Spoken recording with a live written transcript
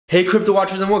Hey crypto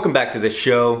watchers, and welcome back to the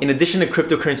show. In addition to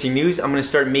cryptocurrency news, I'm going to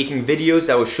start making videos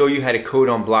that will show you how to code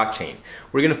on blockchain.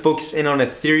 We're going to focus in on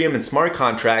Ethereum and smart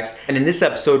contracts, and in this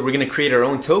episode we're going to create our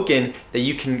own token that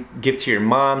you can give to your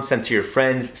mom, send to your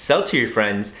friends, sell to your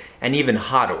friends, and even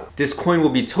hodl. This coin will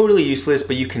be totally useless,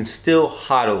 but you can still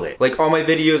hodl it. Like all my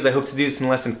videos, I hope to do this in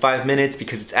less than 5 minutes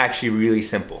because it's actually really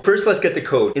simple. First, let's get the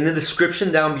code. In the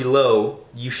description down below,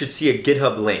 you should see a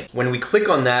GitHub link. When we click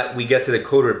on that, we get to the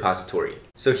code repository.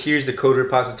 So here's the code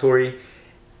repository.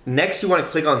 Next, you want to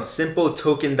click on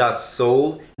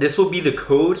simpletoken.sol. This will be the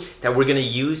code that we're going to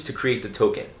use to create the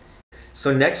token.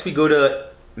 So next we go to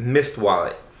Mist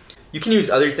wallet. You can use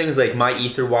other things like My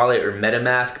Ether wallet or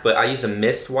MetaMask, but I use a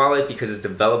Mist wallet because it's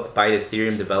developed by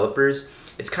Ethereum developers.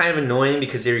 It's kind of annoying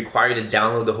because they require you to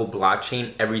download the whole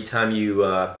blockchain every time you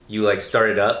start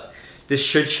it up. This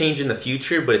should change in the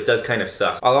future, but it does kind of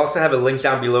suck. I'll also have a link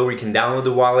down below where you can download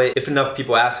the wallet. If enough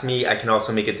people ask me, I can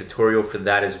also make a tutorial for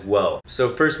that as well. So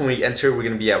first, when we enter, we're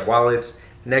gonna be at wallets.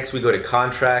 Next, we go to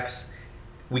contracts.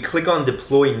 We click on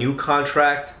deploy new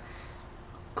contract.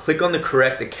 Click on the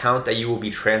correct account that you will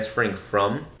be transferring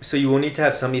from. So you will need to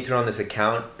have some Ether on this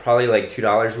account, probably like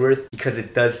 $2 worth, because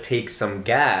it does take some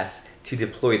gas to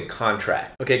deploy the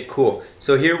contract. Okay, cool.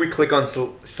 So here we click on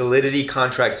Solidity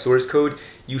contract source code.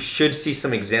 You should see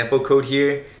some example code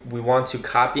here. We want to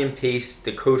copy and paste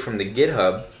the code from the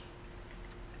GitHub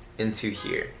into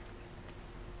here.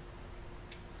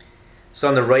 So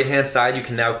on the right hand side, you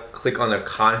can now click on the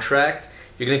contract.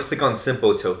 You're gonna click on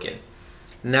simple token.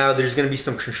 Now there's gonna be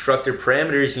some constructor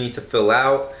parameters you need to fill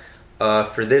out.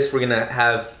 For this, we're gonna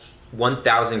have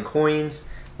 1,000 coins.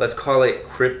 Let's call it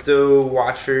Crypto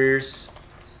Watchers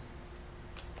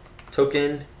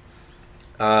token.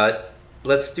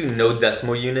 Let's do no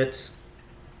decimal units.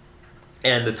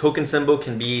 And the token symbol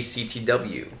can be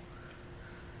CTW.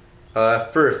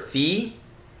 For a fee,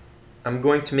 I'm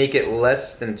going to make it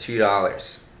less than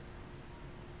 $2.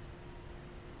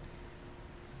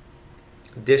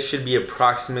 This should be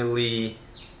approximately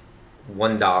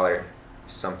 $1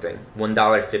 something,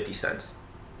 $1.50.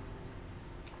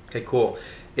 Okay, cool.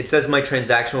 It says my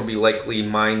transaction will be likely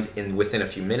mined within a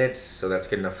few minutes, so that's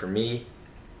good enough for me.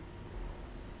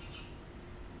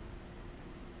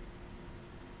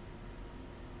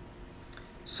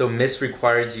 So Mist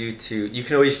requires you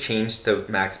can always change the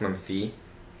maximum fee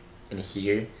in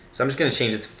here. So I'm just gonna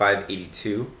change it to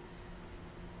 582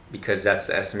 because that's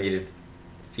the estimated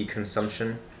fee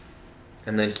consumption.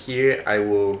 And then here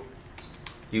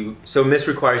so Mist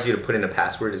requires you to put in a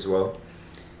password as well.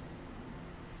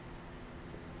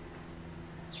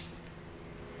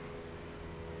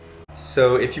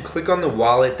 So if you click on the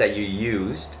wallet that you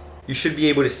used, you should be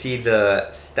able to see the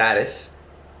status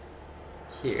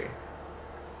here.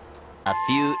 A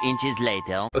few inches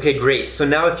later. Okay, great. So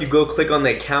now if you go click on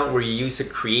the account where you used to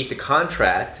create the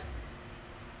contract,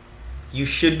 you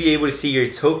should be able to see your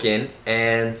token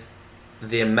and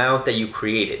the amount that you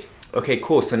created. Okay,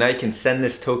 cool. So now you can send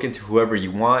this token to whoever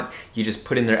you want. You just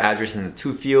put in their address in the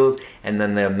to field and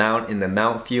then the amount in the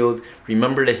amount field.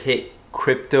 Remember to hit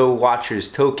Crypto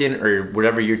Watchers token or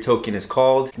whatever your token is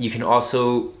called. You can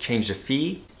also change the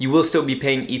fee. You will still be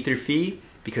paying Ether fee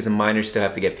because the miners still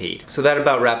have to get paid. So that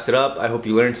about wraps it up. I hope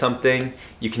you learned something.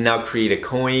 You can now create a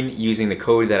coin using the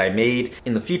code that I made.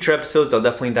 In the future episodes, I'll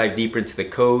definitely dive deeper into the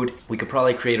code. We could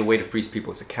probably create a way to freeze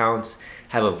people's accounts,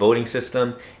 have a voting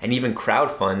system, and even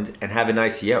crowdfund and have an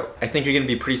ICO. I think you're gonna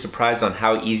be pretty surprised on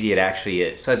how easy it actually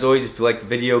is. So as always, if you liked the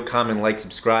video, comment, like,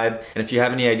 subscribe. And if you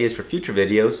have any ideas for future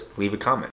videos, leave a comment.